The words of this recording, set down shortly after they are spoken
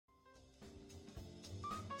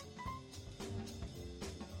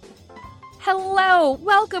Hello,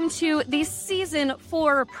 welcome to the season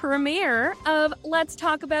 4 premiere of Let's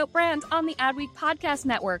Talk About Brands on the Adweek Podcast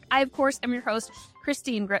Network. I, of course, am your host,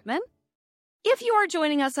 Christine Gritman. If you are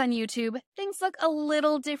joining us on YouTube, things look a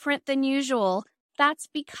little different than usual. That's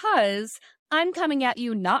because I'm coming at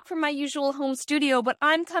you not from my usual home studio, but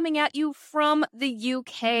I'm coming at you from the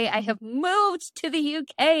UK. I have moved to the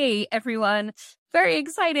UK, everyone. Very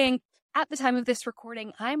exciting. At the time of this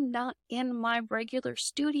recording, I'm not in my regular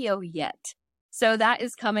studio yet. So that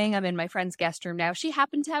is coming. I'm in my friend's guest room now. She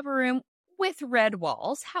happened to have a room with red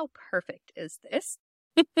walls. How perfect is this?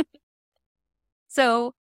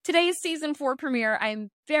 So today's season 4 premiere, I'm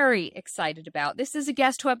very excited about. This is a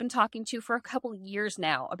guest who I've been talking to for a couple of years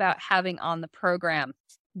now about having on the program,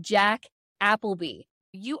 Jack Appleby.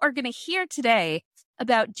 You are going to hear today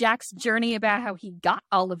about Jack's journey, about how he got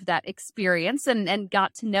all of that experience and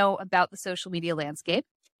got to know about the social media landscape.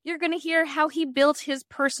 You're going to hear how he built his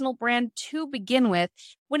personal brand to begin with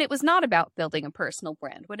when it was not about building a personal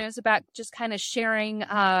brand, when it was about just kind of sharing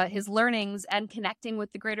his learnings and connecting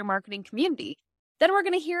with the greater marketing community. Then we're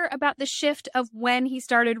going to hear about the shift of when he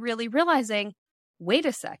started really realizing, wait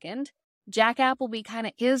a second, Jack Appleby kind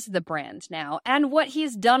of is the brand now, and what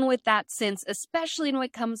he's done with that since, especially when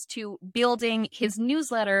it comes to building his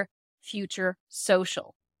newsletter, Future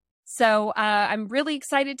Social. So I'm really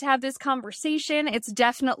excited to have this conversation. It's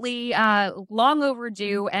definitely long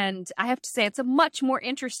overdue, and I have to say it's a much more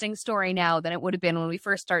interesting story now than it would have been when we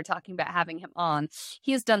first started talking about having him on.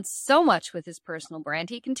 He has done so much with his personal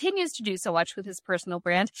brand. He continues to do so much with his personal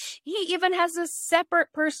brand. He even has a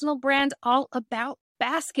separate personal brand all about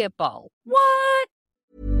basketball. What?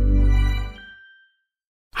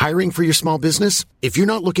 Hiring for your small business? If you're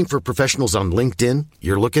not looking for professionals on LinkedIn,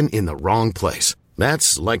 you're looking in the wrong place.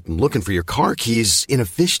 That's like looking for your car keys in a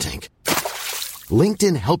fish tank.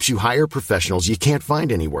 LinkedIn helps you hire professionals you can't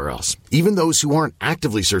find anywhere else, even those who aren't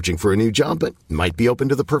actively searching for a new job but might be open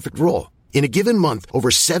to the perfect role. In a given month, over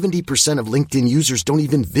 70% of LinkedIn users don't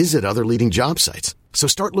even visit other leading job sites. So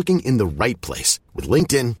start looking in the right place. With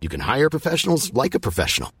LinkedIn, you can hire professionals like a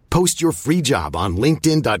professional. Post your free job on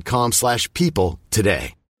linkedin.com/people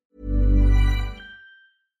today.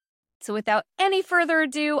 So without any further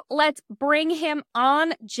ado, let's bring him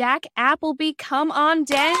on. Jack Appleby, come on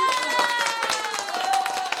down.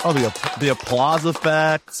 Oh, the applause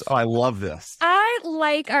effects. Oh, I love this. I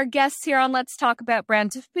like our guests here on Let's Talk About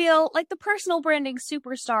Brand to feel like the personal branding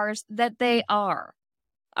superstars that they are.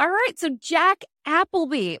 All right, so Jack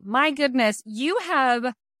Appleby, my goodness, you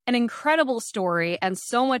have an incredible story and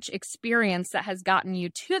so much experience that has gotten you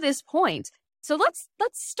to this point. So let's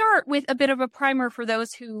start with a bit of a primer for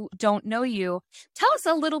those who don't know you. Tell us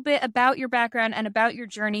a little bit about your background and about your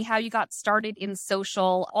journey, how you got started in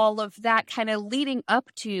social, all of that kind of leading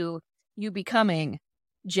up to you becoming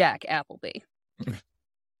Jack Appleby.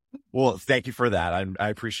 Well, thank you for that. I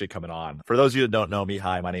appreciate coming on. For those of you that don't know me,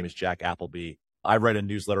 hi, my name is Jack Appleby. I write a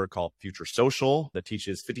newsletter called Future Social that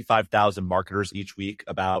teaches 55,000 marketers each week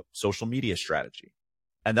about social media strategy.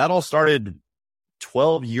 And that all started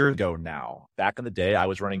 12 years ago now. Back in the day, I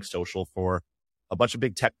was running social for a bunch of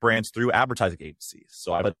big tech brands through advertising agencies.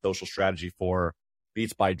 So I led social strategy for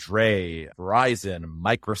Beats by Dre, Verizon,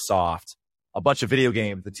 Microsoft, a bunch of video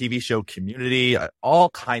games, the TV show Community, all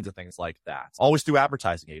kinds of things like that, always through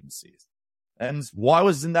advertising agencies. And while I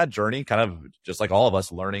was in that journey, kind of just like all of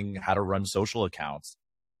us, learning how to run social accounts,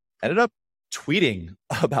 ended up tweeting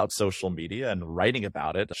about social media and writing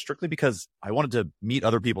about it strictly because I wanted to meet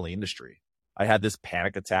other people in the industry. I had this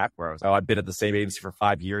panic attack where I've been at the same agency for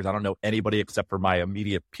 5 years. I don't know anybody except for my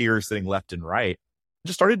immediate peers sitting left and right. I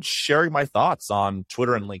just started sharing my thoughts on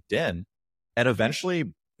Twitter and LinkedIn, and eventually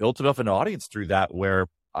built enough an audience through that where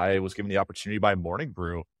I was given the opportunity by Morning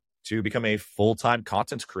Brew to become a full-time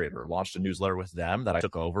content creator. Launched a newsletter with them that I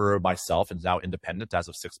took over myself and is now independent as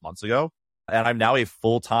of 6 months ago. And I'm now a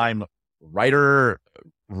full-time writer,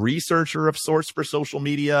 researcher of sorts for social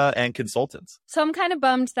media and consultants. So I'm kind of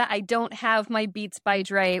bummed that I don't have my Beats by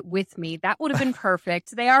Dre with me. That would have been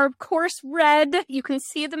perfect. They are, of course, red. You can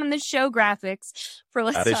see them in the show graphics for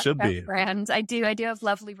Let's Talk About Brands. I do have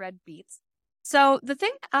lovely red Beats. So the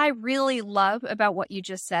thing I really love about what you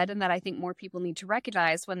just said, and that I think more people need to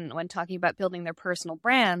recognize when talking about building their personal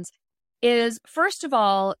brands, is, first of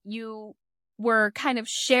all, you were kind of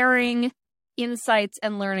sharing insights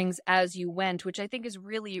and learnings as you went, which I think is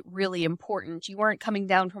really, really important. You weren't coming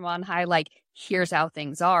down from on high like, here's how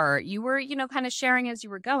things are. You were, kind of sharing as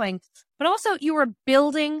you were going, but also you were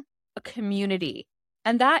building a community.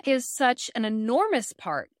 And that is such an enormous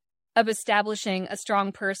part of establishing a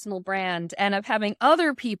strong personal brand and of having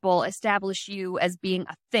other people establish you as being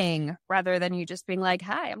a thing rather than you just being like,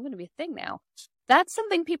 hi, I'm going to be a thing now. That's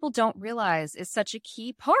something people don't realize is such a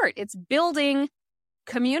key part. It's building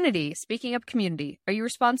community. Speaking of community, are you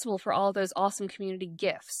responsible for all those awesome community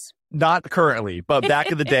gifts? Not currently, but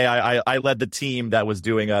back in the day, I led the team that was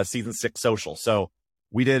doing a season 6 social. So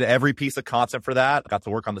we did every piece of content for that. Got to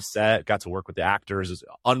work on the set, got to work with the actors. It was an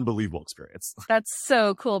unbelievable experience. That's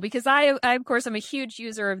so cool because I of course, I'm a huge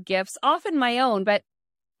user of GIFs, often my own, but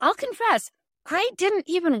I'll confess, I didn't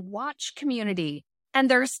even watch Community. And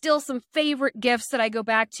there are still some favorite GIFs that I go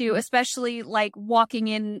back to, especially like walking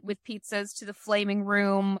in with pizzas to the flaming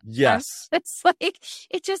room. Yes. It's like,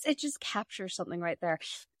 it just captures something right there.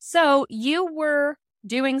 So you were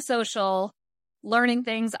doing social, learning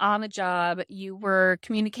things on the job. You were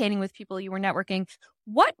communicating with people. You were networking.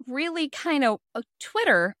 What really kind of,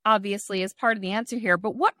 Twitter obviously is part of the answer here,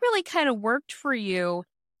 but what really kind of worked for you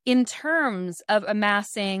in terms of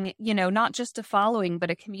amassing, not just a following, but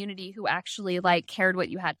a community who actually like cared what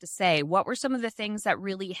you had to say? What were some of the things that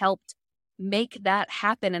really helped make that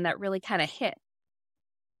happen and that really kind of hit?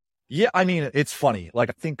 Yeah, I mean, it's funny. Like,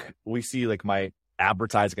 I think we see like my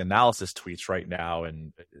advertising analysis tweets right now,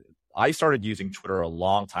 and I started using Twitter a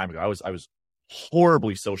long time ago. I was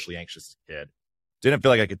horribly socially anxious as a kid. Didn't feel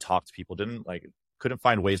like I could talk to people. Couldn't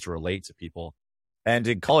find ways to relate to people. And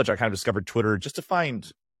in college, I kind of discovered Twitter just to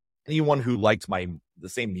find anyone who liked the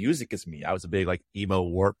same music as me. I was a big like emo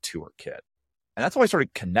Warped Tour kid. And that's how I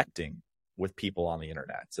started connecting with people on the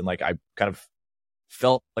internet. And like, I kind of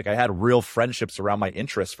felt like I had real friendships around my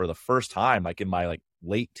interests for the first time, like in my like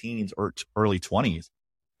late teens or early 20s.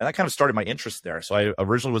 And that kind of started my interest there. So I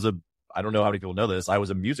originally I don't know how many people know this, I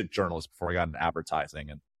was a music journalist before I got into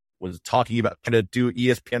advertising, and was talking about kind of do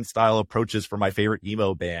ESPN style approaches for my favorite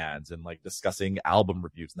emo bands and like discussing album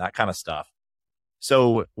reviews and that kind of stuff.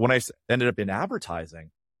 So when I ended up in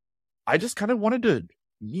advertising, I just kind of wanted to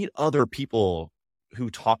meet other people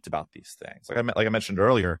who talked about these things. Like I mentioned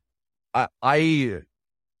earlier, I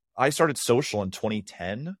started social in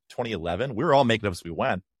 2010, 2011. We were all making up as we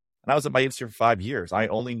went. And I was at my agency for 5 years. I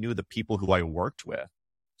only knew the people who I worked with.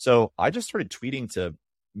 So I just started tweeting to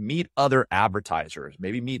meet other advertisers,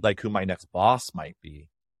 maybe meet like who my next boss might be.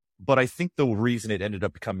 But I think the reason it ended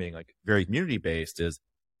up becoming like very community based is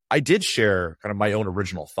I did share kind of my own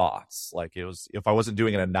original thoughts. Like it was, if I wasn't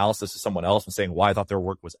doing an analysis of someone else and saying why I thought their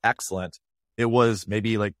work was excellent, it was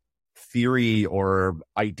maybe like theory or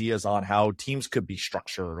ideas on how teams could be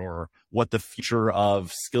structured or what the future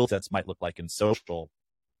of skill sets might look like in social.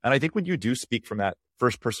 And I think when you do speak from that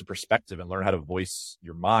first person perspective and learn how to voice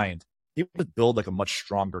your mind, people build like a much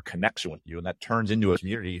stronger connection with you. And that turns into a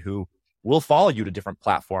community who will follow you to different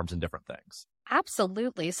platforms and different things.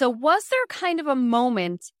 Absolutely. So was there kind of a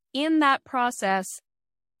moment in that process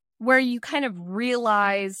where you kind of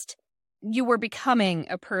realized you were becoming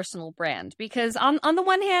a personal brand? Because on the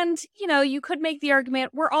one hand, you could make the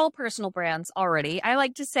argument we're all personal brands already. I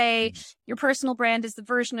like to say your personal brand is the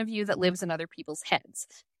version of you that lives in other people's heads,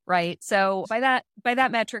 right? So by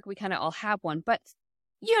that metric, we kind of all have one. But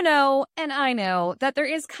and I know that there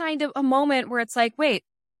is kind of a moment where it's like, wait,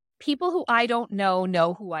 people who I don't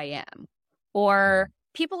know who I am, or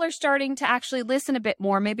people are starting to actually listen a bit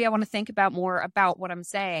more. Maybe I want to think about more about what I'm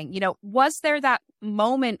saying. Was there that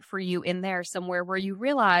moment for you in there somewhere where you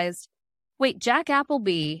realized, wait, Jack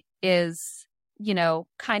Appleby is,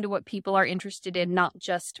 kind of what people are interested in, not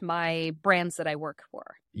just my brands that I work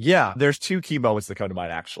for? Yeah, there's two key moments that come to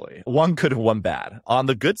mind, actually. One good and one bad. On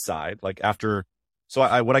the good side, like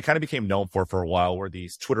what I kind of became known for a while were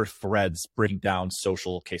these Twitter threads breaking down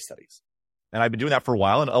social case studies. And I've been doing that for a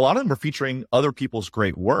while. And a lot of them were featuring other people's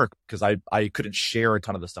great work because I couldn't share a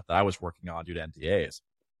ton of the stuff that I was working on due to NDAs.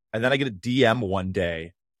 And then I get a DM one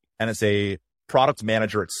day and it's a product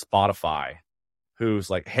manager at Spotify who's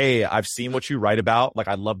like, hey, I've seen what you write about. Like,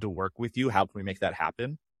 I'd love to work with you. How can we make that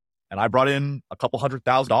happen? And I brought in a couple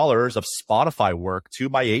 $100,000 of Spotify work to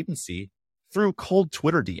my agency through cold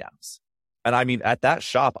Twitter DMs. And I mean, at that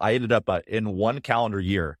shop, I ended up in one calendar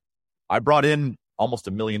year, I brought in almost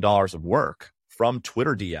 $1 million of work from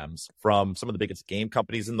Twitter DMs from some of the biggest game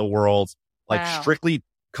companies in the world, like Wow. Strictly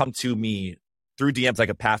come to me through DMs I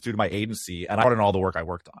could pass through to my agency, and I brought in all the work I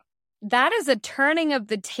worked on. That is a turning of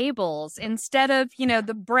the tables. Instead of,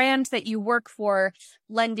 the brand that you work for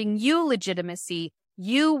lending you legitimacy,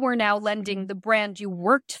 you were now lending the brand you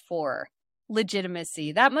worked for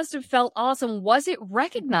legitimacy. That must have felt awesome. Was it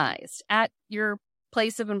recognized at your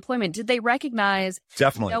place of employment? Did they recognize,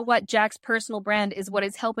 Definitely. what, Jack's personal brand is what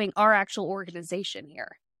is helping our actual organization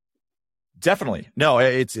here? Definitely. No,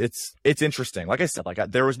 it's interesting. Like I said,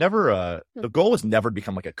 there was never the goal was never to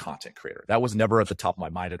become like a content creator. That was never at the top of my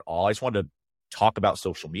mind at all. I just wanted to talk about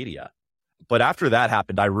social media. But after that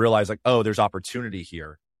happened, I realized like, oh, there's opportunity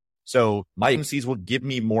here. So my agencies will give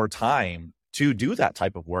me more time to do that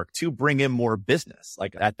type of work, to bring in more business.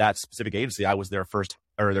 Like at that specific agency, I was their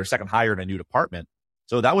second hire in a new department.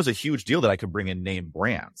 So that was a huge deal that I could bring in name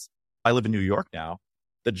brands. I live in New York now.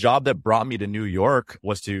 The job that brought me to New York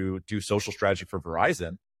was to do social strategy for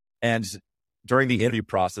Verizon. And during the interview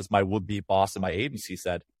process, my would-be boss in my agency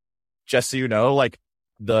said, just so you know, like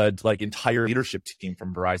the entire leadership team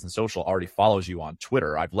from Verizon Social already follows you on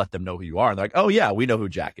Twitter. I've let them know who you are. And they're like, oh yeah, we know who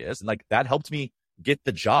Jack is. And like that helped me get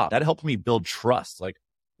the job. That helped me build trust. Like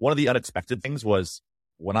one of the unexpected things was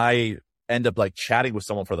when I end up like chatting with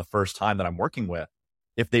someone for the first time that I'm working with,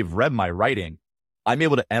 if they've read my writing, I'm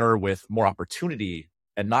able to enter with more opportunity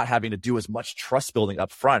and not having to do as much trust building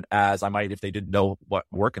up front as I might if they didn't know what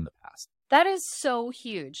work in the past. That is so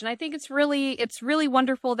huge. And I think it's really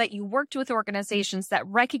wonderful that you worked with organizations that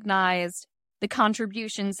recognized the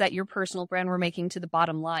contributions that your personal brand were making to the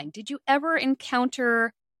bottom line. Did you ever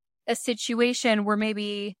encounter a situation where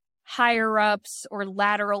maybe higher ups or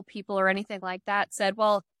lateral people or anything like that said,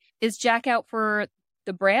 well, is Jack out for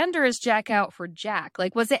the brand or is Jack out for Jack?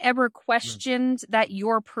 Like, was it ever questioned that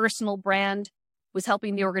your personal brand was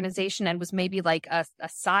helping the organization and was maybe like a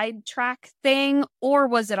sidetrack thing, or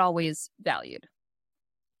was it always valued?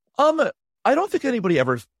 I don't think anybody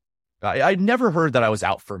ever, I never heard that I was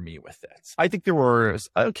out for me with it. I think there were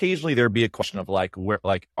occasionally there'd be a question of like, where,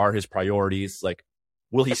 like, are his priorities? Like,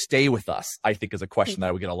 will he stay with us? I think is a question that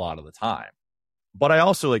I would get a lot of the time. But I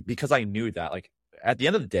also like, because I knew that like at the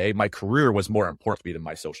end of the day, my career was more important to me than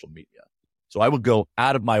my social media. So I would go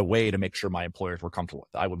out of my way to make sure my employers were comfortable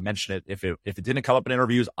with it. I would mention it. If it didn't come up in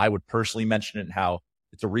interviews, I would personally mention it and how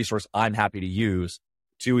it's a resource I'm happy to use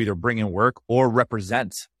to either bring in work or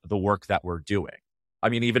represent the work that we're doing. I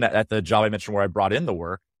mean, even at the job I mentioned where I brought in the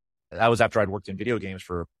work, that was after I'd worked in video games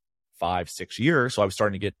for 5-6 years. So I was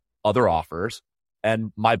starting to get other offers.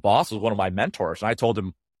 And my boss was one of my mentors. And I told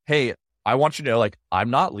him, hey, I want you to know, like, I'm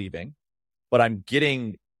not leaving, but I'm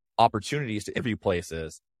getting opportunities to interview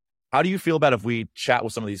places. How do you feel about if we chat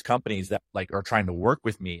with some of these companies that like are trying to work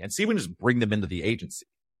with me and see if we can just bring them into the agency?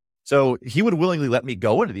 So he would willingly let me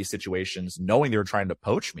go into these situations knowing they were trying to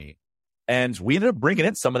poach me. And we ended up bringing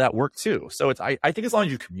in some of that work too. So I think as long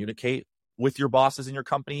as you communicate with your bosses in your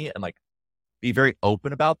company and like be very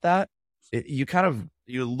open about that, you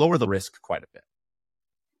lower the risk quite a bit.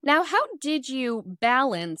 Now, how did you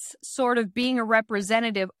balance sort of being a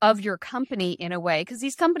representative of your company in a way? Because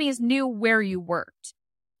these companies knew where you worked,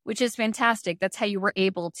 which is fantastic. That's how you were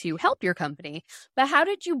able to help your company. But how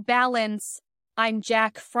did you balance, I'm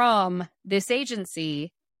Jack from this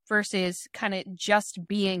agency versus kind of just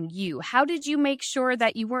being you? How did you make sure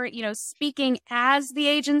that you weren't, speaking as the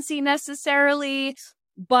agency necessarily,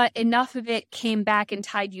 but enough of it came back and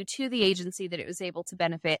tied you to the agency that it was able to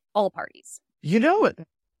benefit all parties? You know what?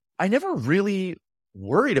 I never really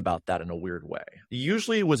worried about that in a weird way.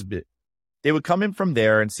 Usually it was they would come in from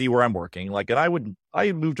there and see where I'm working. Like, and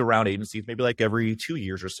I moved around agencies maybe like every 2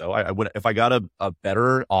 years or so. I would, if I got a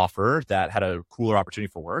better offer that had a cooler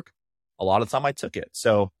opportunity for work, a lot of the time I took it.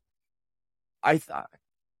 So I thought,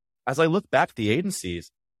 as I look back at the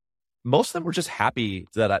agencies, most of them were just happy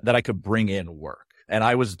that I could bring in work. And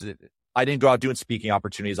I didn't go out doing speaking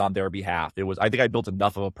opportunities on their behalf. I think I built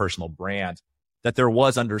enough of a personal brand that there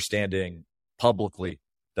was understanding publicly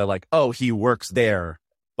that like, oh, he works there,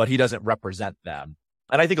 but he doesn't represent them.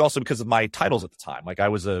 And I think also because of my titles at the time, like I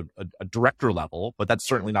was a director level, but that's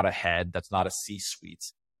certainly not a head. That's not a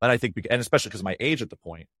C-suite. And I think, and especially because of my age at the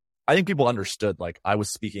point, I think people understood like I was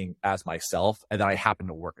speaking as myself and then I happened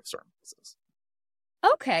to work at certain places.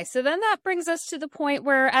 Okay, so then that brings us to the point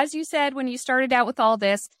where, as you said, when you started out with all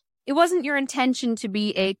this, it wasn't your intention to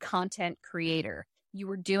be a content creator. You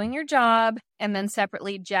were doing your job, and then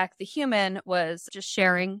separately, Jack the human was just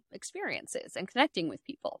sharing experiences and connecting with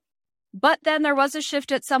people. But then there was a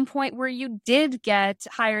shift at some point where you did get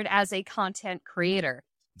hired as a content creator.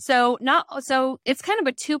 So it's kind of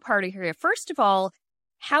a two-parter here. First of all,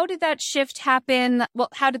 how did that shift happen? Well,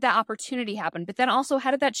 how did that opportunity happen? But then also,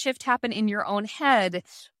 how did that shift happen in your own head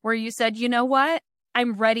where you said, you know what?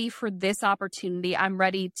 I'm ready for this opportunity. I'm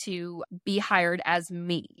ready to be hired as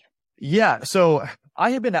me. Yeah. So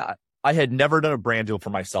I had never done a brand deal for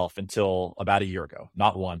myself until about a year ago,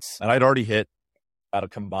 not once. And I'd already hit about a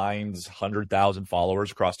combined 100,000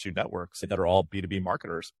 followers across 2 networks that are all B2B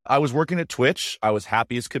marketers. I was working at Twitch. I was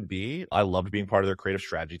happy as could be. I loved being part of their creative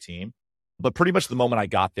strategy team. But pretty much the moment I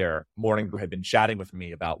got there, Morning Brew had been chatting with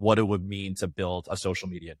me about what it would mean to build a social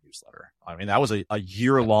media newsletter. I mean, that was a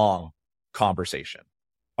year-long conversation.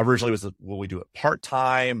 Originally, it was, will we do it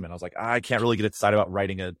part-time? And I was like, I can't really get excited about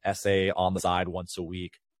writing an essay on the side once a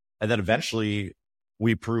week. And then eventually,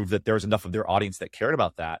 we proved that there was enough of their audience that cared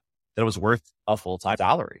about that it was worth a full-time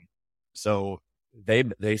salary. So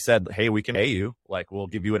they said, hey, we can pay you. Like, we'll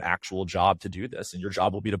give you an actual job to do this. And your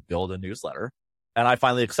job will be to build a newsletter. And I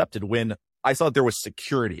finally accepted when I saw that there was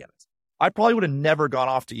security in it. I probably would have never gone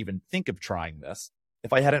off to even think of trying this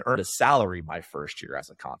if I hadn't earned a salary my first year as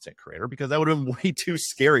a content creator, because that would have been way too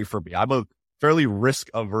scary for me. I'm a fairly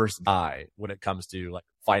risk-averse guy when it comes to like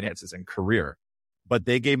finances and career. But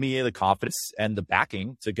they gave me the confidence and the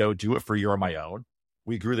backing to go do it for a year on my own.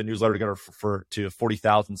 We grew the newsletter together to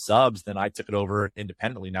 40,000 subs. Then I took it over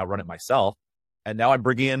independently, now run it myself. And now I'm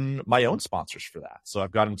bringing in my own sponsors for that. So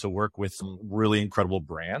I've gotten to work with some really incredible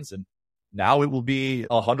brands. And now it will be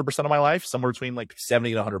 100% of my life, somewhere between like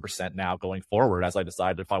 70 to 100% now going forward, as I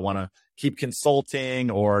decide if I want to keep consulting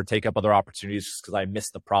or take up other opportunities because I miss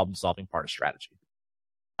the problem solving part of strategy.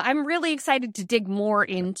 I'm really excited to dig more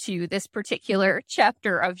into this particular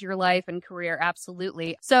chapter of your life and career.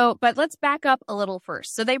 Absolutely. So, but let's back up a little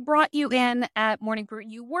first. So they brought you in at Morning Brew.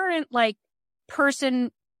 You weren't like person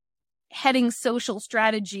heading social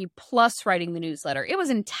strategy plus writing the newsletter. It was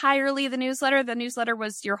entirely the newsletter. The newsletter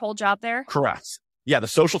was your whole job there? Correct. Yeah, the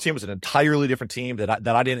social team was an entirely different team that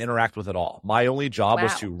I didn't interact with at all. My only job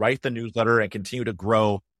was to write the newsletter and continue to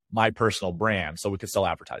grow my personal brand so we could sell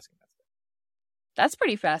advertising. That's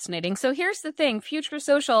pretty fascinating. So here's the thing. Future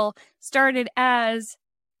Social started as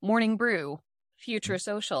Morning Brew, Future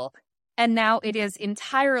Social, and now it is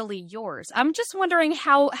entirely yours. I'm just wondering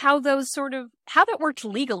how that worked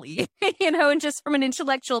legally, and just from an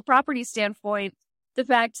intellectual property standpoint, the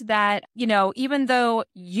fact that, even though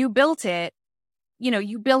you built it,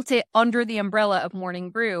 you built it under the umbrella of Morning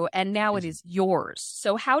Brew, and now it is yours.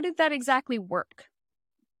 So how did that exactly work?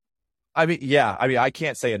 I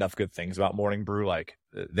can't say enough good things about Morning Brew. Like,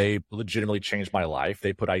 they legitimately changed my life.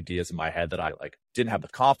 They put ideas in my head that I didn't have the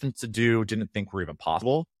confidence to do, didn't think were even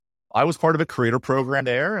possible. I was part of a creator program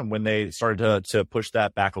there. And when they started to push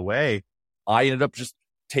that back away, I ended up just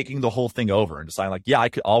taking the whole thing over and deciding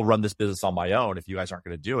I'll run this business on my own if you guys aren't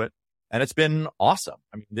going to do it. And it's been awesome.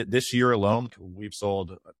 I mean, this year alone, we've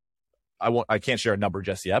sold, I can't share a number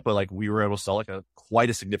just yet, but we were able to sell quite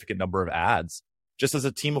a significant number of ads just as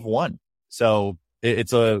a team of one. So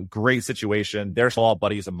it's a great situation. They're all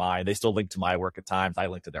buddies of mine. They still link to my work at times. I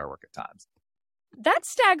link to their work at times. That's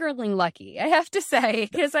staggeringly lucky, I have to say,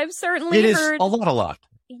 because I've certainly heard... It is a lot of luck.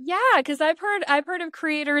 Yeah, because I've heard of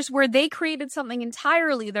creators where they created something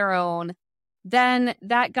entirely their own, then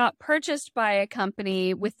that got purchased by a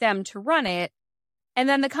company with them to run it, and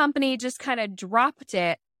then the company just kind of dropped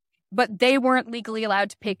it, but they weren't legally allowed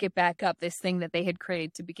to pick it back up, this thing that they had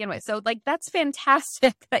created to begin with. So, that's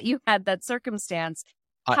fantastic that you had that circumstance.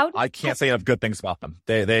 I can't say enough good things about them.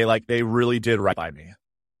 They really did right by me.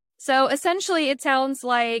 So, essentially, it sounds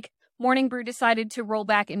like Morning Brew decided to roll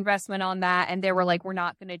back investment on that, and they were like, we're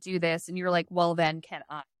not going to do this. And you're like, well, then can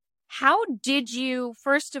I? How did you,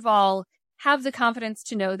 first of all, have the confidence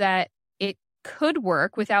to know that it could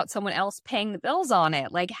work without someone else paying the bills on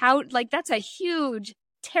it? That's a huge,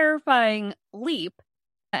 terrifying leap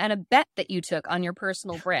and a bet that you took on your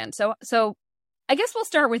personal brand. So I guess we'll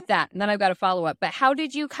start with that, and then I've got a follow-up. But how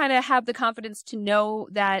did you kind of have the confidence to know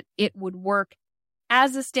that it would work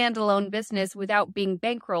as a standalone business without being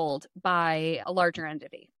bankrolled by a larger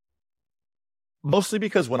entity? Mostly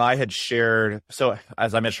because when I had shared, so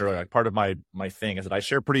as I mentioned earlier, part of my thing is that I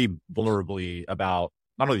share pretty vulnerably about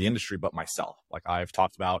not only the industry, but myself. I've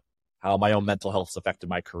talked about how my own mental health has affected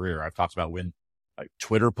my career. I've talked about when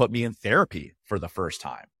Twitter put me in therapy for the first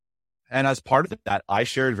time. And as part of that, I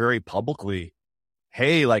shared very publicly,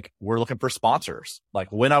 hey, we're looking for sponsors.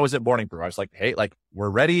 When I was at Morning Brew, I was like, hey, we're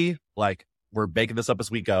ready. We're baking this up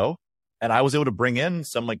as we go. And I was able to bring in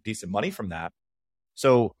some decent money from that.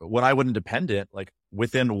 So when I went independent,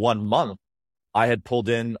 within 1 month, I had pulled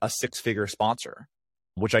in a 6-figure sponsor,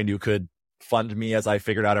 which I knew could fund me as I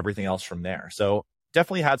figured out everything else from there. So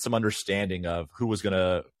definitely had some understanding of who was going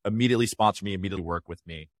to immediately sponsor me, immediately work with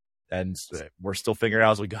me. And we're still figuring it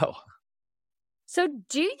out as we go. So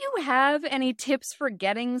do you have any tips for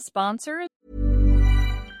getting sponsors?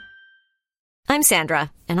 I'm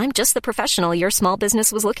Sandra, and I'm just the professional your small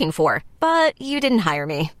business was looking for. But you didn't hire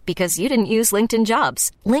me because you didn't use LinkedIn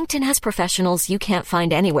Jobs. LinkedIn has professionals you can't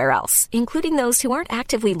find anywhere else, including those who aren't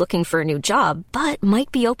actively looking for a new job, but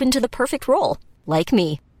might be open to the perfect role, like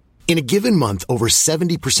me. In a given month, over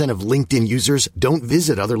 70% of LinkedIn users don't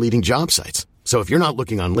visit other leading job sites. So if you're not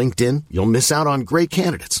looking on LinkedIn, you'll miss out on great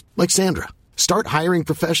candidates like Sandra. Start hiring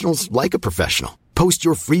professionals like a professional. Post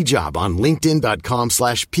your free job on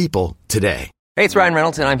linkedin.com/people today. Hey, it's Ryan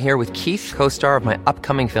Reynolds, and I'm here with Keith, co-star of my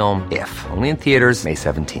upcoming film, If, only in theaters May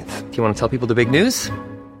 17th. Do you want to tell people the big news?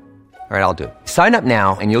 All right, I'll do it. Sign up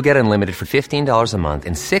now and you'll get unlimited for $15 a month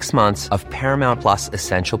and 6 months of Paramount Plus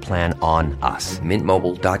Essential Plan on us.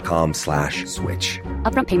 MintMobile.com/switch.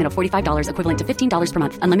 Upfront payment of $45 equivalent to $15 per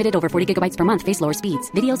month. Unlimited over 40 gigabytes per month. Face lower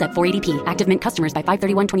speeds. Videos at 480p. Active Mint customers by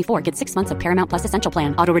 531.24 get 6 months of Paramount Plus Essential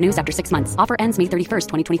Plan. Auto renews after 6 months. Offer ends May 31st,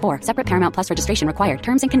 2024. Separate Paramount Plus registration required.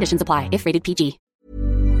 Terms and conditions apply if rated PG.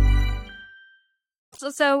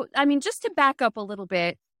 So, I mean, just to back up a little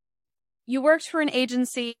bit, you worked for an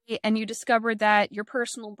agency and you discovered that your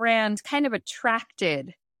personal brand kind of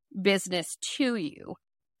attracted business to you.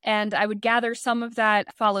 And I would gather some of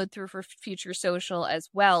that followed through for Future Social as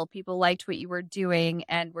well. People liked what you were doing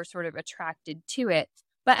and were sort of attracted to it.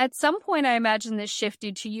 But at some point, I imagine this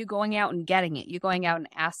shifted to you going out and getting it, you going out and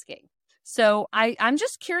asking. So I'm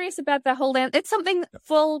just curious about that whole land. It's something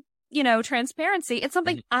full, transparency. It's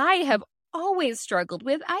something I have always struggled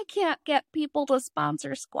with. I can't get people to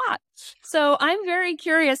sponsor squat. So I'm very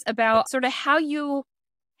curious about sort of how you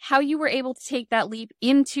were able to take that leap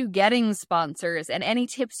into getting sponsors and any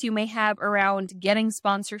tips you may have around getting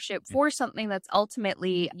sponsorship for something that's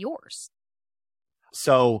ultimately yours.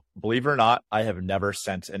 So believe it or not, I have never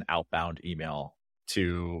sent an outbound email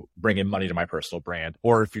to bring in money to my personal brand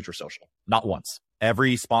or Future Social. Not once.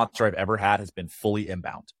 Every sponsor I've ever had has been fully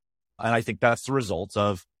inbound. And I think that's the result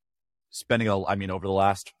of spending, over the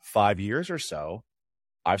last 5 years or so,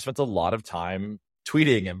 I've spent a lot of time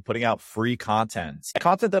tweeting and putting out free content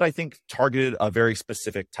that I think targeted a very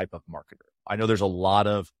specific type of marketer. I know there's a lot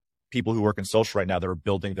of people who work in social right now that are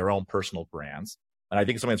building their own personal brands. And I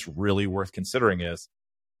think something that's really worth considering is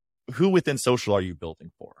who within social are you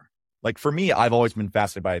building for? Like for me, I've always been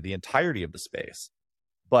fascinated by the entirety of the space,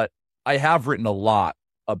 but I have written a lot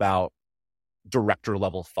about director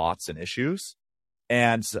level thoughts and issues.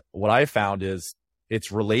 And what I found is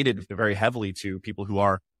it's related very heavily to people who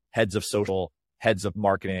are heads of social, heads of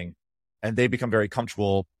marketing, and they become very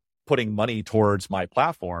comfortable putting money towards my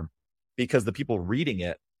platform because the people reading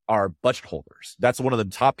it are budget holders. That's one of the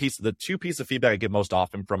top pieces. The two pieces of feedback I get most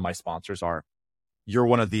often from my sponsors are, you're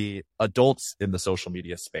one of the adults in the social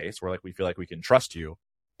media space where we feel like we can trust you.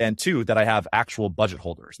 And two, that I have actual budget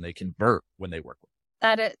holders and they convert when they work with me.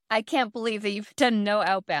 I can't believe that you've done no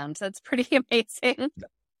outbound. That's pretty amazing. Yeah.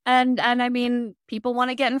 And I mean, people want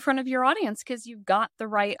to get in front of your audience because you've got the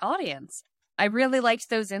right audience. I really liked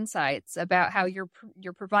those insights about how you're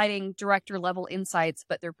providing director level insights,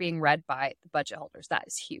 but they're being read by the budget holders. That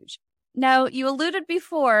is huge. Now, you alluded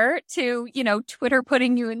before to, Twitter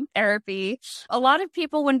putting you in therapy. A lot of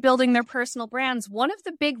people, when building their personal brands, one of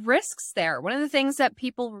the big risks there, one of the things that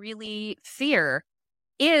people really fear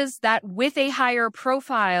is that with a higher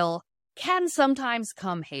profile can sometimes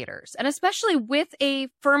come haters, and especially with a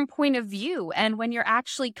firm point of view. And when you're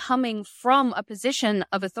actually coming from a position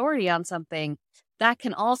of authority on something, that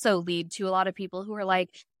can also lead to a lot of people who are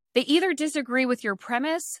like, they either disagree with your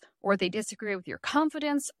premise or they disagree with your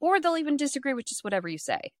confidence, or they'll even disagree with just whatever you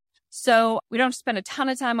say. So we don't spend a ton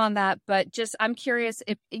of time on that, but just I'm curious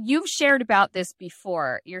if you've shared about this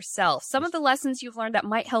before yourself, some of the lessons you've learned that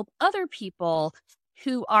might help other people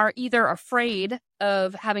who are either afraid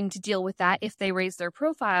of having to deal with that if they raise their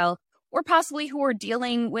profile, or possibly who are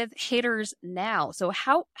dealing with haters now. So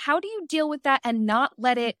how do you deal with that and not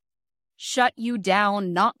let it shut you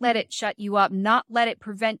down, not let it shut you up, not let it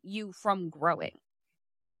prevent you from growing?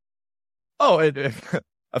 Oh,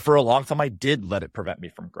 for a long time, I did let it prevent me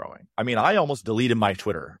from growing. I mean, I almost deleted my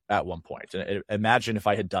Twitter at one point. And imagine if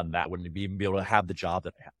I had done that, wouldn't even be able to have the job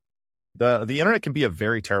that I have. The internet can be a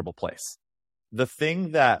very terrible place. The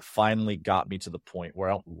thing that finally got me to the point where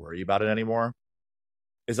I don't worry about it anymore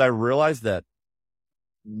is I realized that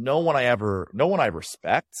no one I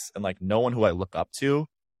respect and no one who I look up to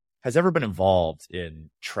has ever been involved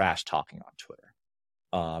in trash talking on Twitter.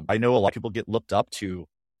 I know a lot of people get looked up to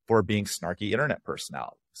for being snarky internet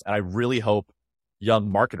personalities. And I really hope young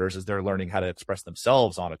marketers, as they're learning how to express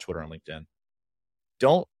themselves on a Twitter and LinkedIn,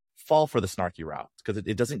 don't fall for the snarky route, because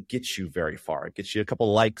it doesn't get you very far. It gets you a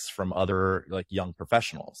couple likes from other young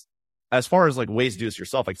professionals. As far as ways to do this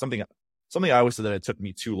yourself, something I always said that it took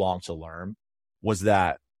me too long to learn was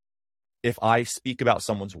that if I speak about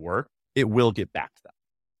someone's work, it will get back to them.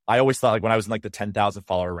 I always thought when I was in the 10,000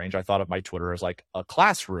 follower range, I thought of my Twitter as a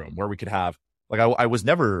classroom where we could have I was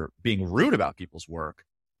never being rude about people's work,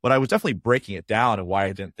 but I was definitely breaking it down and why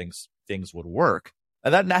I didn't think things would work.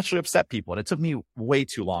 And that naturally upset people. And it took me way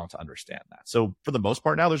too long to understand that. So for the most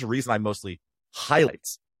part now, there's a reason I mostly highlight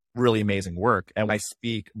really amazing work. And when I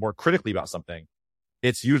speak more critically about something,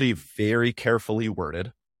 it's usually very carefully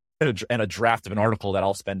worded and a draft of an article that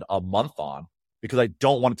I'll spend a month on, because I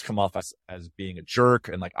don't want it to come off as being a jerk.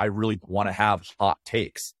 And like, I really want to have hot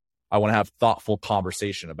takes. I want to have thoughtful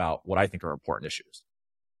conversation about what I think are important issues.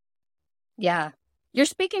 Yeah. You're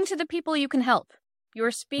speaking to the people you can help.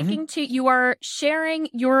 You're speaking to, you are sharing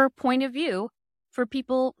your point of view for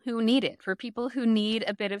people who need it, for people who need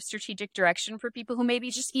a bit of strategic direction, for people who maybe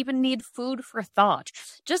just even need food for thought.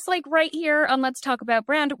 Just like right here on Let's Talk About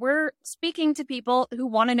Brand, we're speaking to people who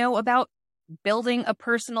want to know about building a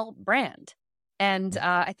personal brand. And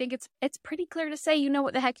I think it's pretty clear to say you know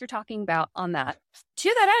what the heck you're talking about on that. To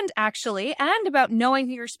that end, actually, and about knowing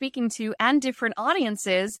who you're speaking to and different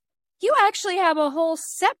audiences, you actually have a whole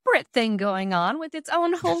separate thing going on with its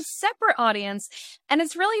own whole separate audience. And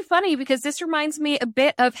it's really funny because this reminds me a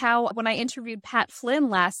bit of how when I interviewed Pat Flynn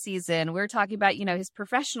last season, we were talking about, his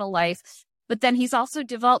professional life, but then he's also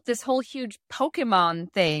developed this whole huge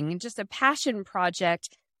Pokemon thing, just a passion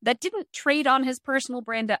project that didn't trade on his personal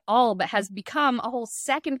brand at all, but has become a whole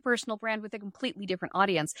second personal brand with a completely different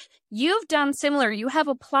audience. You've done similar. You have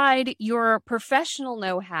applied your professional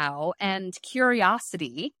know-how and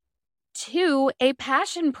curiosity to a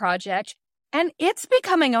passion project, and it's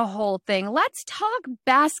becoming a whole thing. Let's talk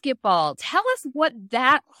basketball. Tell us what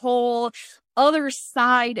that whole other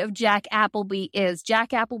side of Jack Appleby is.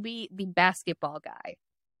 Jack Appleby, the basketball guy.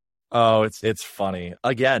 Oh, it's funny.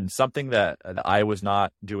 Again, something that I was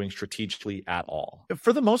not doing strategically at all.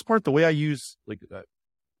 For the most part, the way I use,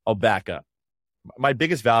 I'll back up. My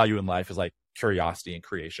biggest value in life is like curiosity and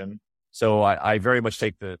creation. So I very much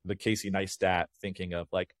take the Casey Neistat thinking of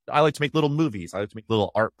like, I like to make little movies. I like to make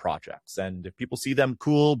little art projects. And if people see them,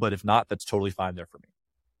 cool. But if not, that's totally fine there for me.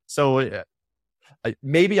 So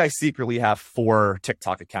maybe I secretly have 4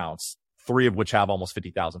 TikTok accounts, 3 of which have almost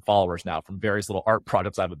 50,000 followers now from various little art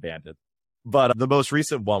projects I've abandoned. But the most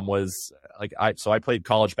recent one was I played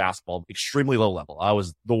college basketball, extremely low level. I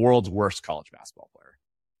was the world's worst college basketball player,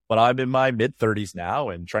 but I'm in my mid 30s now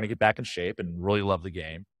and trying to get back in shape and really love the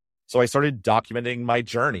game. So I started documenting my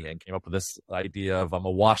journey and came up with this idea of I'm a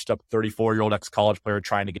washed up 34-year-old ex-college player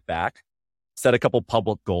trying to get back. Set a couple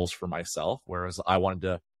public goals for myself, whereas I wanted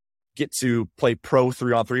to get to play pro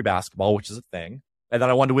 3-on-3 basketball, which is a thing. And then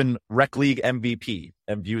I wanted to win Rec League MVP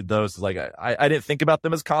and viewed those as like, I didn't think about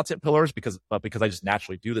them as content pillars because I just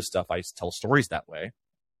naturally do this stuff. I tell stories that way.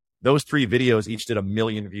 Those 3 videos each did 1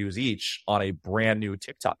 million views each on a brand new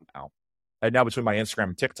TikTok account. And now between my Instagram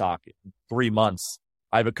and TikTok, in 3 months,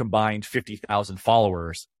 I have a combined 50,000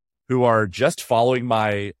 followers who are just following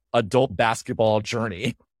my adult basketball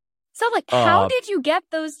journey. So how did you get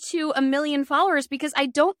those to 1 million followers? Because I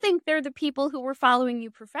don't think they're the people who were following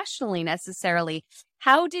you professionally necessarily.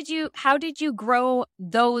 How did you grow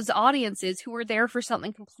those audiences who were there for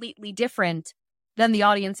something completely different than the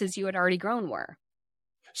audiences you had already grown were?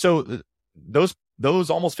 So those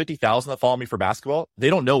almost 50,000 that follow me for basketball, they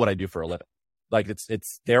don't know what I do for a living. Like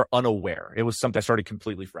they're unaware. It was something I started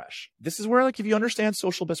completely fresh. This is where if you understand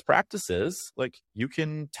social best practices, you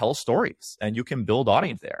can tell stories and you can build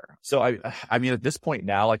audience there. So I mean, at this point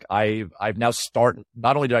now, I've now started,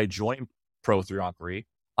 not only did I join Pro 3-on-3,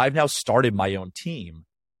 I've now started my own team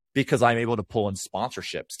because I'm able to pull in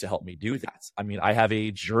sponsorships to help me do that. I mean, I have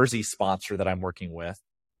a jersey sponsor that I'm working with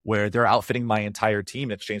where they're outfitting my entire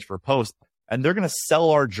team in exchange for a post, and they're going to sell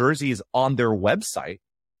our jerseys on their website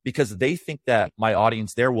because they think that my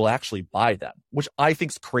audience there will actually buy them, which I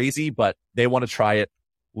think's crazy, but they want to try it.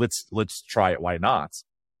 Let's try it. Why not?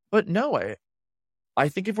 But no, I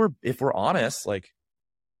think if we're honest,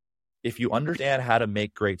 if you understand how to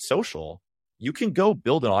make great social, you can go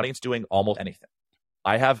build an audience doing almost anything.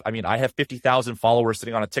 I have 50,000 followers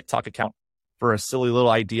sitting on a TikTok account for a silly little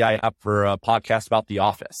idea I have for a podcast about The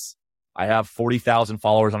Office. I have 40,000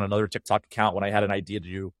 followers on another TikTok account when I had an idea to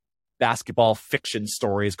do basketball fiction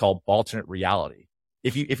stories called alternate reality.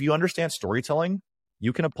 If you understand storytelling,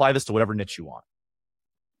 you can apply this to whatever niche you want.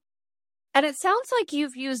 And it sounds like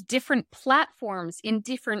you've used different platforms in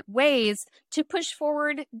different ways to push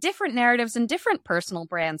forward different narratives and different personal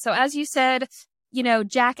brands. So as you said,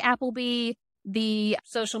 Jack Appleby, the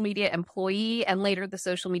social media employee, and later the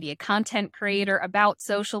social media content creator about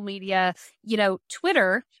social media,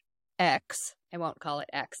 Twitter, X, I won't call it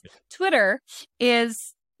X. Twitter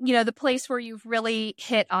is the place where you've really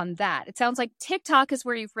hit on that. It sounds like TikTok is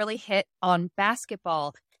where you've really hit on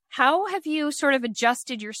basketball. How have you sort of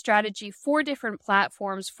adjusted your strategy for different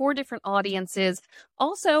platforms, for different audiences?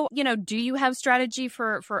 Also, do you have strategy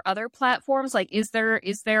for other platforms? Like, is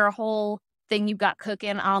there a whole thing you've got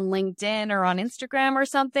cooking on LinkedIn or on Instagram or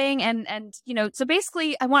something? And so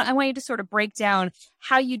basically, I want you to sort of break down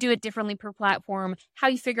how you do it differently per platform, how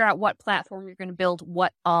you figure out what platform you're going to build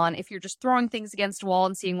what on, if you're just throwing things against a wall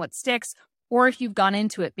and seeing what sticks, or if you've gone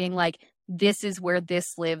into it being like, this is where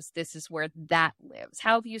this lives, this is where that lives.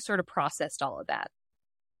 How have you sort of processed all of that?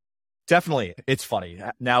 Definitely. It's funny.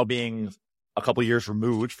 Now being a couple of years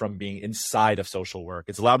removed from being inside of social work,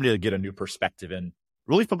 it's allowed me to get a new perspective and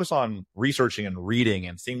really focus on researching and reading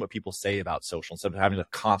and seeing what people say about social instead of having to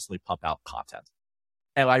constantly pump out content.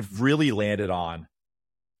 And I've really landed on,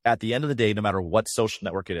 at the end of the day, no matter what social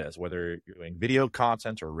network it is, whether you're doing video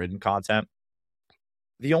content or written content,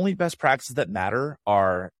 the only best practices that matter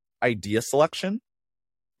are idea selection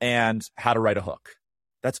and how to write a hook.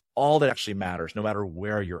 That's all that actually matters, no matter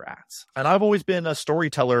where you're at. And I've always been a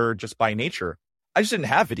storyteller just by nature. I just didn't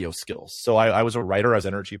have video skills. So I was a writer. I was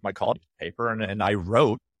editor-in-chief of my college paper, and I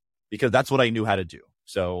wrote because that's what I knew how to do.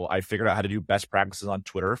 So I figured out how to do best practices on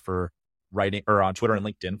Twitter for writing, or on Twitter and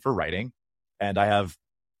LinkedIn for writing. And I have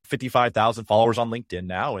 55,000 followers on LinkedIn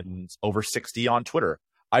now and over 60 on Twitter.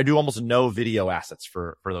 I do almost no video assets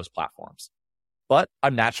for those platforms. But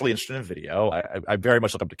I'm naturally interested in video. I very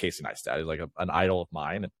much look up to Casey Neistat. He's like an idol of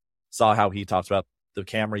mine. And saw how he talks about the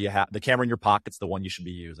camera in your pocket's the one you should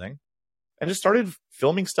be using. And just started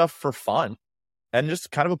filming stuff for fun and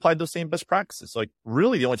just kind of applied those same best practices. Like,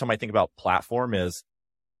 really, the only time I think about platform is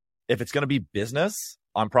if it's going to be business,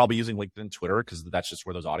 I'm probably using LinkedIn and Twitter because that's just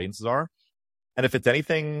where those audiences are. And if it's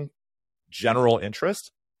anything general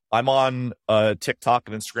interest, I'm on TikTok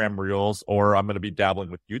and Instagram Reels, or I'm going to be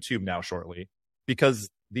dabbling with YouTube now shortly. Because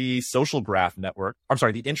the interest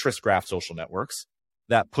graph social networks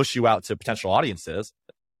that push you out to potential audiences,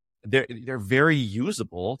 they're very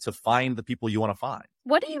usable to find the people you want to find.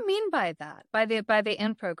 What do you mean by that? By the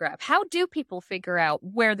infograph? How do people figure out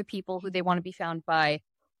where the people who they want to be found by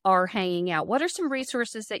are hanging out? What are some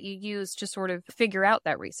resources that you use to sort of figure out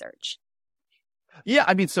that research? Yeah,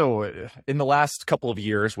 I mean, so in the last couple of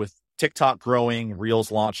years with TikTok growing,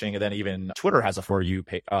 Reels launching, and then even Twitter has a For You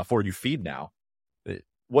feed now.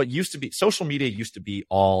 What used to be social media used to be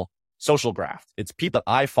all social graph. It's people that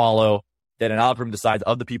I follow that an algorithm decides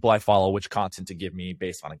of the people I follow which content to give me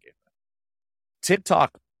based on engagement.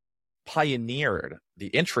 TikTok pioneered the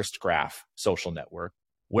interest graph social network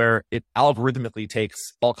where it algorithmically takes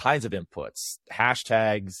all kinds of inputs,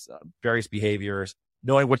 hashtags, various behaviors,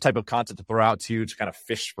 knowing what type of content to throw out to kind of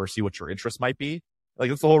fish for, see what your interest might be. Like,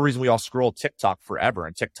 that's the whole reason we all scroll TikTok forever.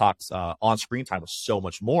 And TikTok's on-screen time was so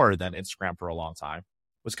much more than Instagram for a long time.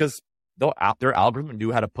 Was because their algorithm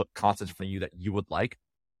knew how to put content in front of you that you would like,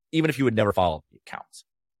 even if you would never follow the accounts.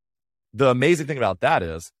 The amazing thing about that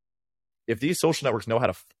is, if these social networks know how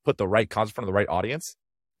to put the right content in front of the right audience,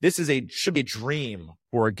 should be a dream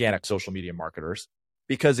for organic social media marketers.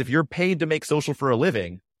 Because if you're paid to make social for a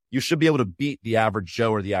living, you should be able to beat the average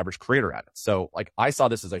Joe or the average creator at it. So, like, I saw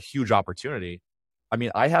this as a huge opportunity. I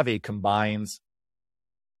mean, I have a combined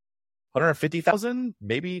 150,000,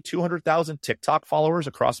 maybe 200,000 TikTok followers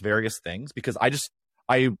across various things because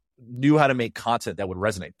I knew how to make content that would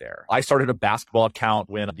resonate there. I started a basketball account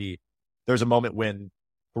when there's a moment when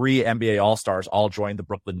 3 NBA All-Stars all joined the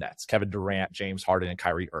Brooklyn Nets: Kevin Durant, James Harden, and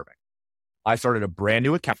Kyrie Irving. I started a brand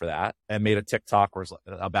new account for that and made a TikTok talking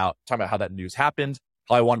about how that news happened,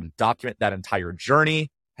 how I wanted to document that entire journey,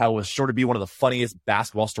 how it was sure to be one of the funniest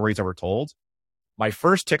basketball stories ever told. My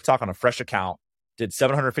first TikTok on a fresh account did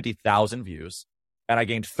 750,000 views, and I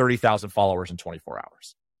gained 30,000 followers in 24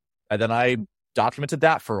 hours. And then I documented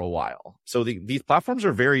that for a while. So these platforms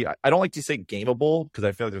are very, I don't like to say gameable because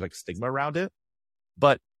I feel like there's like stigma around it.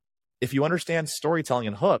 But if you understand storytelling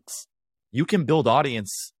and hooks, you can build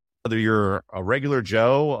audience, whether you're a regular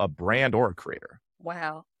Joe, a brand, or a creator.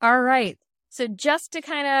 Wow. All right. So just to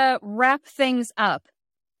kind of wrap things up,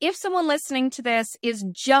 if someone listening to this is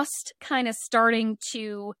just kind of starting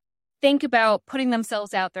to think about putting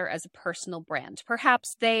themselves out there as a personal brand,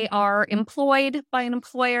 perhaps they are employed by an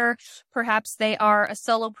employer, perhaps they are a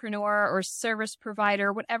solopreneur or service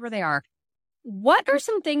provider, whatever they are, what are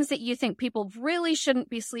some things that you think people really shouldn't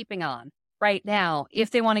be sleeping on right now if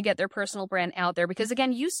they want to get their personal brand out there? Because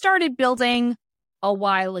again, you started building a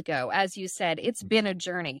while ago. As you said, it's been a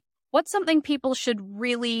journey. What's something people should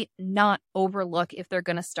really not overlook if they're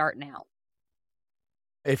going to start now?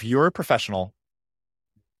 If you're a professional,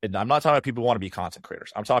 and I'm not talking about people who want to be content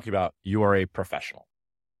creators, I'm talking about you are a professional.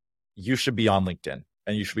 You should be on LinkedIn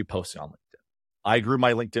and you should be posting on LinkedIn. I grew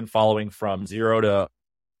my LinkedIn following from 0 to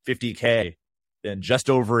 50K in just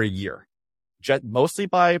over a year, mostly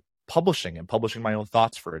by publishing my own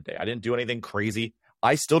thoughts for a day. I didn't do anything crazy.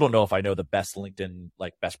 I still don't know if I know the best LinkedIn,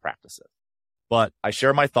 like best practices, but I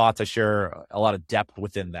share my thoughts. I share a lot of depth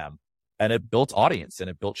within them, and it built audience and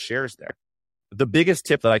it built shares there. The biggest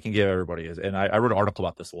tip that I can give everybody is, and I wrote an article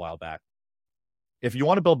about this a while back. If you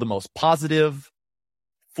want to build the most positive,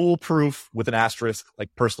 foolproof with an asterisk, like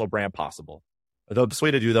personal brand possible, the best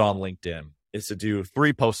way to do that on LinkedIn is to do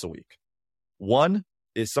 3 posts a week. One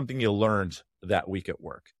is something you learned that week at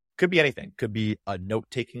work. Could be anything. Could be a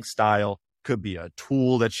note-taking style. Could be a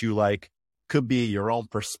tool that you like. Could be your own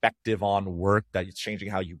perspective on work that is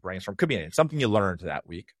changing how you brainstorm. Could be anything. Something you learned that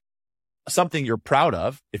week. Something you're proud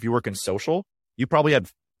of. If you work in social, you probably had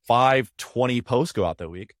 20 posts go out that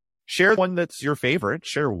week. Share one that's your favorite.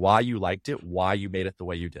 Share why you liked it, why you made it the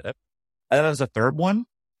way you did it. And then as a third one,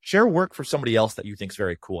 share work for somebody else that you think is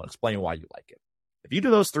very cool and explain why you like it. If you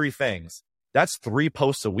do those 3 things, that's 3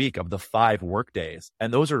 posts a week of the 5 work days.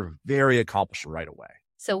 And those are very accomplished right away.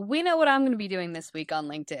 So we know what I'm going to be doing this week on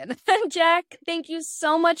LinkedIn. Jack, thank you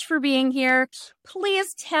so much for being here.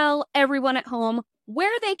 Please tell everyone at home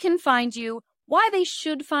where they can find you, why they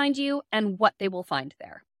should find you, and what they will find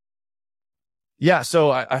there. Yeah,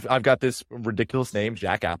 so I've got this ridiculous name,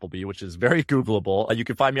 Jack Appleby, which is very Googleable. You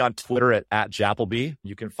can find me on Twitter at Jappleby.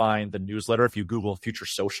 You can find the newsletter if you Google Future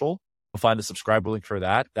Social. You'll find the subscribe link for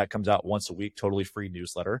that. That comes out once a week, totally free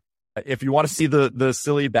newsletter. If you want to see the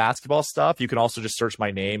silly basketball stuff, you can also just search my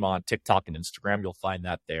name on TikTok and Instagram. You'll find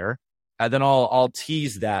that there. And then I'll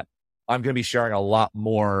tease that I'm going to be sharing a lot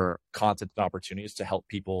more content and opportunities to help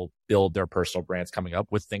people build their personal brands coming up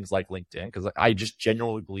with things like LinkedIn, because I just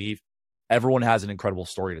genuinely believe everyone has an incredible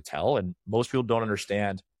story to tell, and most people don't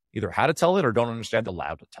understand either how to tell it or don't understand the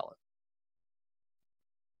how to tell it.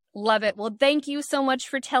 Love it. Well, thank you so much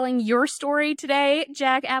for telling your story today,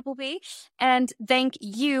 Jack Appleby. And thank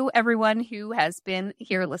you, everyone who has been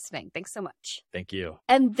here listening. Thanks so much. Thank you.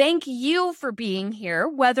 And thank you for being here,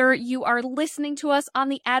 whether you are listening to us on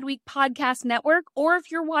the Adweek Podcast Network or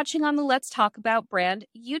if you're watching on the Let's Talk About Brand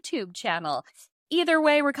YouTube channel. Either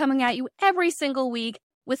way, we're coming at you every single week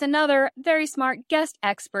with another very smart guest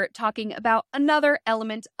expert talking about another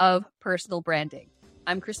element of personal branding.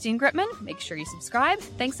 I'm Christine Gritman. Make sure you subscribe.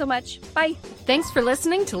 Thanks so much. Bye. Thanks for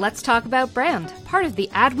listening to Let's Talk About Brand, part of the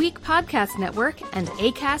Adweek Podcast Network and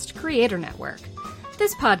Acast Creator Network.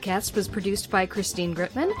 This podcast was produced by Christine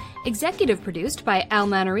Gritman, executive produced by Al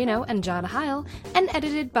Manarino and John Heil, and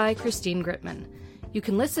edited by Christine Gritman. You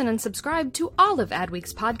can listen and subscribe to all of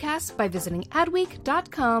Adweek's podcasts by visiting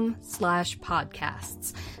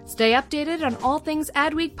adweek.com/podcasts. Stay updated on all things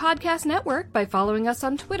Adweek Podcast Network by following us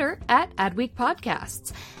on Twitter at Adweek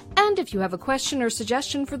Podcasts. And if you have a question or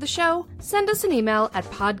suggestion for the show, send us an email at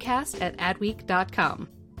podcast@adweek.com.